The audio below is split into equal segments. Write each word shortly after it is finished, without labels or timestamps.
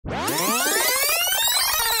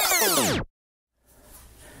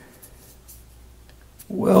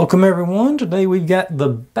Welcome everyone. Today we've got the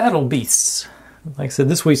Battle Beasts. Like I said,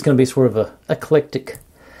 this week's going to be sort of a eclectic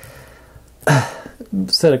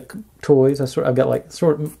set of toys. I've got like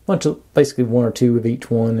sort of a bunch of, basically one or two of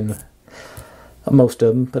each one, and most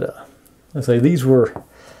of them. But I say these were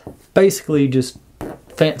basically just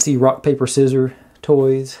fancy rock paper scissors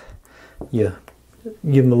toys. You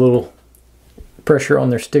give them a little pressure on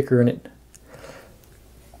their sticker, and it.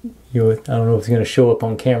 I don't know if it's going to show up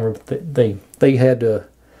on camera, but they had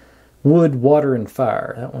wood, water, and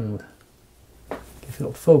fire. That one, if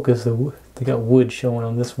it'll focus, they got wood showing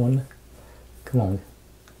on this one. Come on.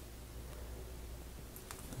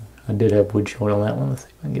 I did have wood showing on that one. Let's see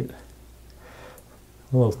if I can get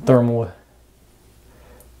a little thermal.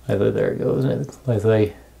 There it goes.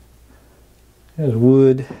 There's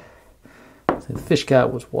wood. The fish guy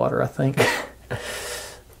was water, I think.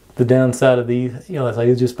 The downside of these,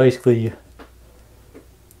 it's just basically,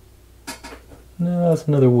 no, that's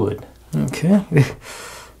another wood. Okay.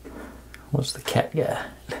 What's the cat guy?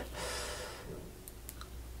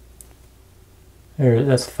 There,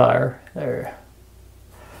 that's fire. There.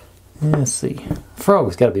 Let's see.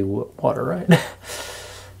 Frog's got to be water, right?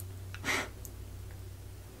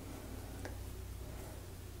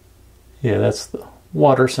 Yeah, that's the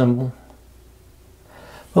water symbol.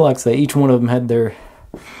 But like I say, each one of them had their,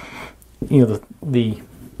 the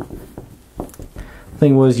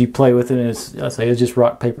thing was you play with it, and it's just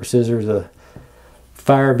rock, paper, scissors.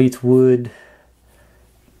 Fire beats wood.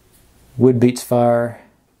 Wood beats fire.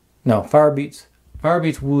 No, fire beats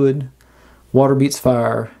wood. Water beats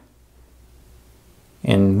fire.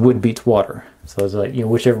 And wood beats water. So it's like,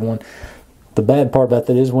 whichever one. The bad part about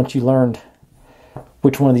that is once you learned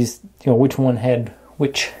which one of these, which one had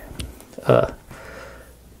which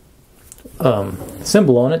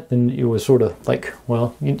symbol on it, then it was sort of like,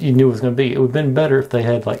 well, you knew it was going to be. It would have been better if they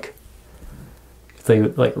had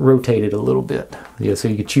rotated a little bit. Yeah, so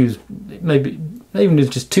you could choose maybe even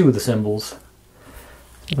just two of the symbols.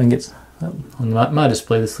 I think it's on my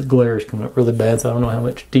display. This glare is coming up really bad, so I don't know how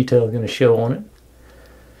much detail is going to show on it.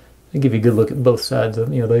 They give you a good look at both sides of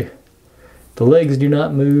the legs do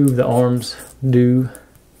not move, the arms do.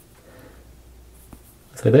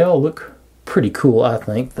 So they all look pretty cool, I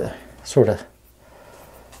think. The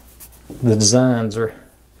designs are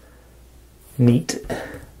neat.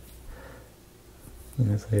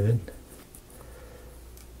 The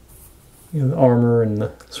armor and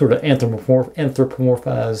the sort of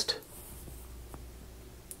anthropomorphized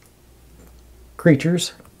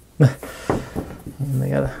creatures. And they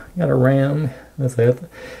got a ram. I'd say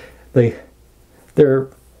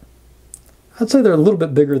they're a little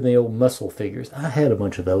bit bigger than the old Muscle figures. I had a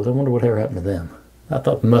bunch of those. I wonder whatever happened to them. I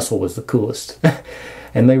thought Muscle was the coolest.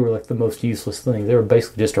 And they were like the most useless thing. They were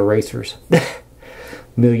basically just erasers.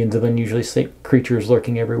 Millions of unusually sick creatures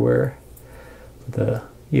lurking everywhere. But,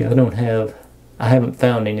 I haven't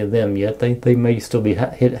found any of them yet. They may still be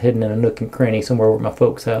hidden in a nook and cranny somewhere over at my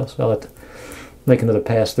folks' house. I'll have to make another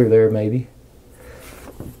pass through there maybe.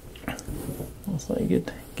 So you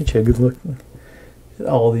get you a good look at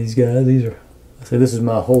all these guys. This is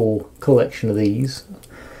my whole collection of these.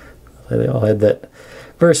 They all had that,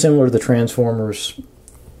 very similar to the Transformers.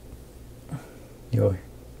 The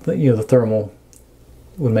thermal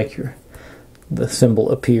would make the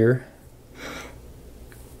symbol appear.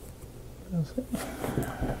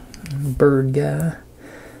 Bird guy,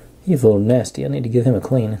 he's a little nasty. I need to give him a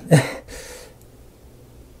clean.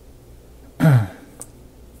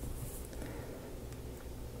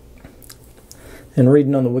 And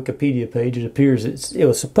reading on the Wikipedia page, it appears it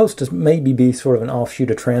was supposed to maybe be sort of an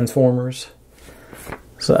offshoot of Transformers.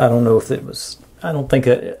 So I don't know if it was. I think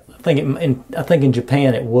in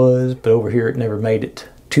Japan it was, but over here it never made it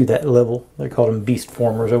to that level. They called them Beast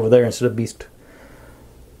Formers over there instead of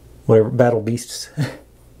Battle Beasts.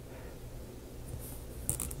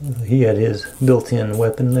 He had his built-in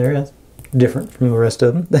weapon there. That's different from the rest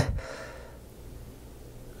of them.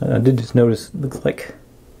 I did just notice. It looks like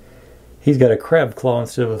he's got a crab claw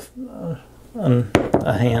instead of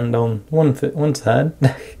a hand on one side.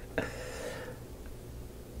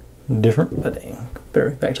 Different, but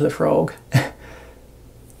back to the frog.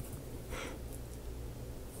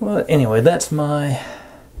 Well, anyway, that's my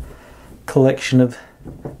collection of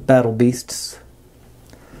Battle Beasts.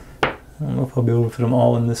 I don't know if I'll be able to fit them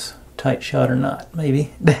all in this tight shot or not.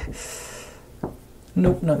 Maybe.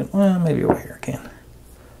 Nope, not gonna. Well, maybe over here I can.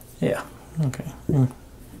 Yeah. Okay.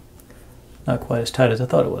 Not quite as tight as I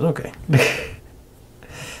thought it was. Okay.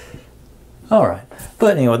 All right.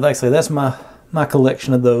 But anyway, like I say, that's my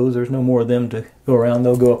collection of those. There's no more of them to go around.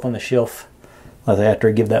 They'll go up on the shelf after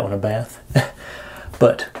I give that one a bath.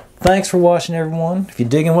 But thanks for watching, everyone. If you're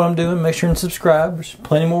digging what I'm doing, make sure and subscribe. There's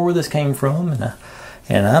plenty more where this came from,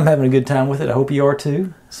 and I'm having a good time with it. I hope you are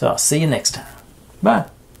too. So I'll see you next time. Bye.